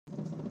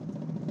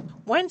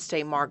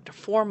Wednesday marked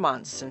 4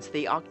 months since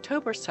the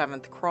October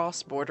 7th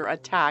cross-border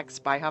attacks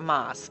by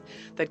Hamas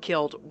that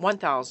killed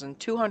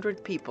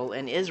 1,200 people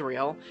in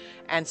Israel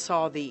and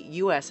saw the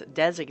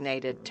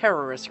U.S.-designated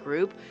terrorist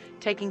group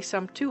taking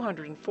some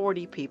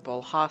 240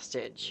 people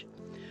hostage.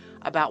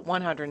 About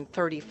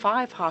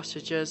 135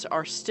 hostages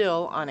are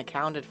still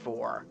unaccounted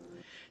for.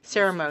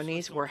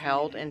 Ceremonies were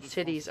held in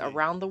cities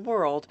around the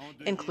world,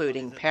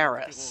 including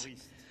Paris.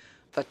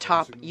 The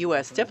top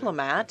U.S.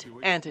 diplomat,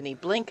 Antony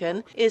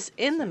Blinken, is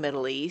in the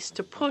Middle East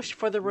to push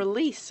for the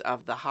release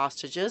of the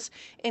hostages,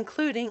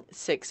 including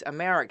 6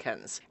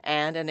 Americans,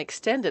 and an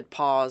extended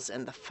pause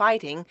in the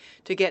fighting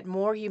to get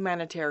more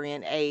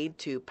humanitarian aid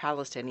to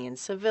Palestinian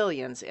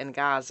civilians in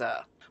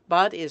Gaza.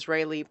 But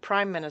Israeli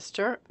Prime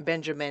Minister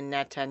Benjamin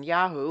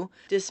Netanyahu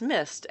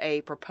dismissed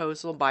a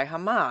proposal by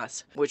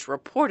Hamas, which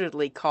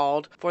reportedly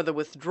called for the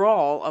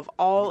withdrawal of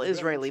all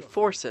Israeli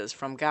forces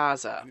from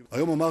Gaza.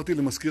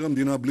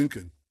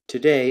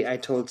 Today, I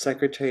told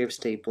Secretary of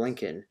State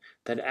Blinken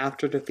that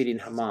after defeating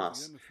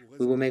Hamas,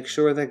 we will make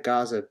sure that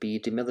Gaza be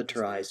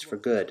demilitarized for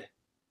good.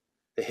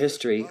 The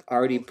history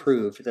already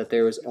proved that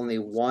there is only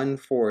one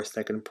force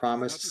that can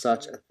promise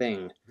such a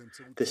thing: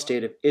 the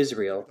State of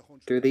Israel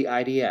through the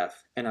IDF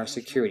and our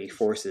security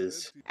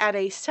forces. At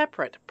a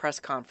separate press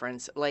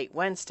conference late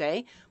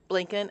Wednesday,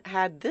 Blinken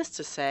had this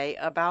to say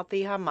about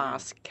the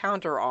Hamas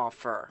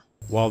counteroffer.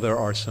 While there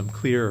are some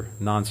clear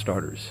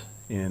non-starters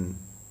in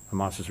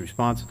Hamas's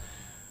response,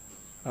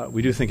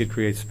 we do think it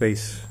creates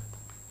space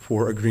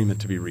for agreement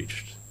to be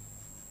reached,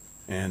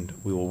 and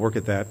we will work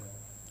at that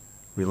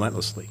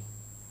relentlessly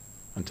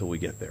until we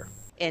get there.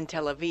 In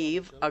Tel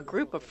Aviv, a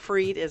group of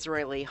freed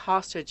Israeli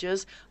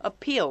hostages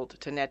appealed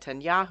to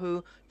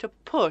Netanyahu to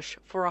push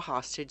for a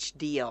hostage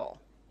deal.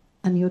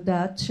 Again,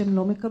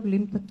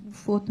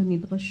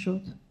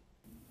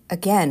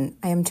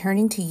 I am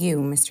turning to you,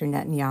 Mr.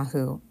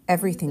 Netanyahu.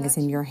 Everything is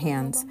in your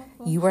hands.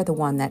 You are the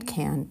one that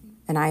can.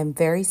 And I am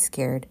very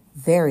scared,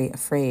 very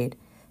afraid,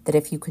 that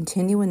if you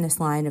continue in this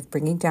line of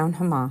bringing down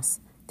Hamas,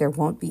 there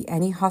won't be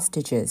any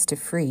hostages to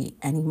free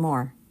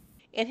anymore.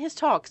 In his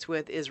talks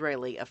with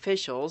Israeli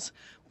officials,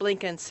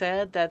 Blinken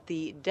said that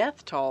the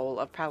death toll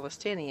of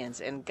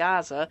Palestinians in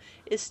Gaza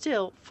is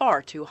still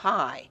far too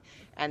high,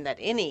 and that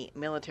any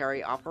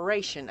military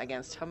operation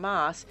against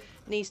Hamas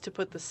needs to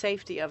put the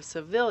safety of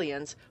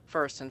civilians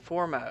first and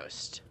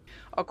foremost.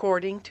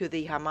 According to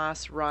the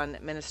Hamas-run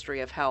Ministry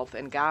of Health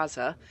in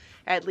Gaza,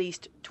 at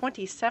least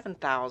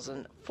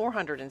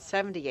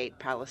 27,478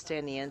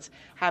 Palestinians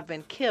have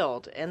been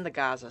killed in the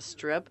Gaza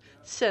Strip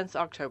since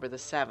October the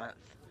 7th.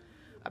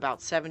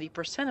 About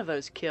 70% of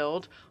those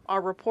killed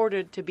are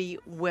reported to be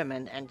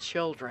women and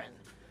children.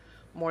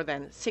 More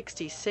than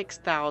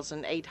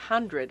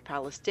 66,800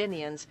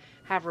 Palestinians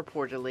have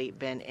reportedly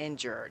been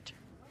injured.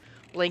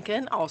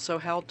 Blinken also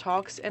held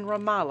talks in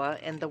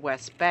Ramallah in the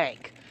West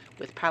Bank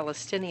with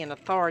Palestinian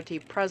Authority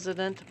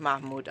President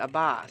Mahmoud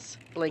Abbas.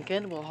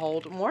 Blinken will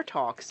hold more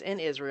talks in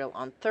Israel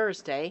on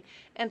Thursday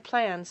and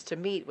plans to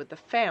meet with the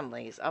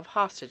families of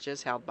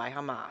hostages held by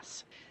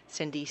Hamas.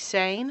 Cindy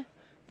Sain,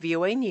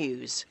 VOA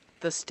News,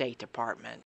 the State Department.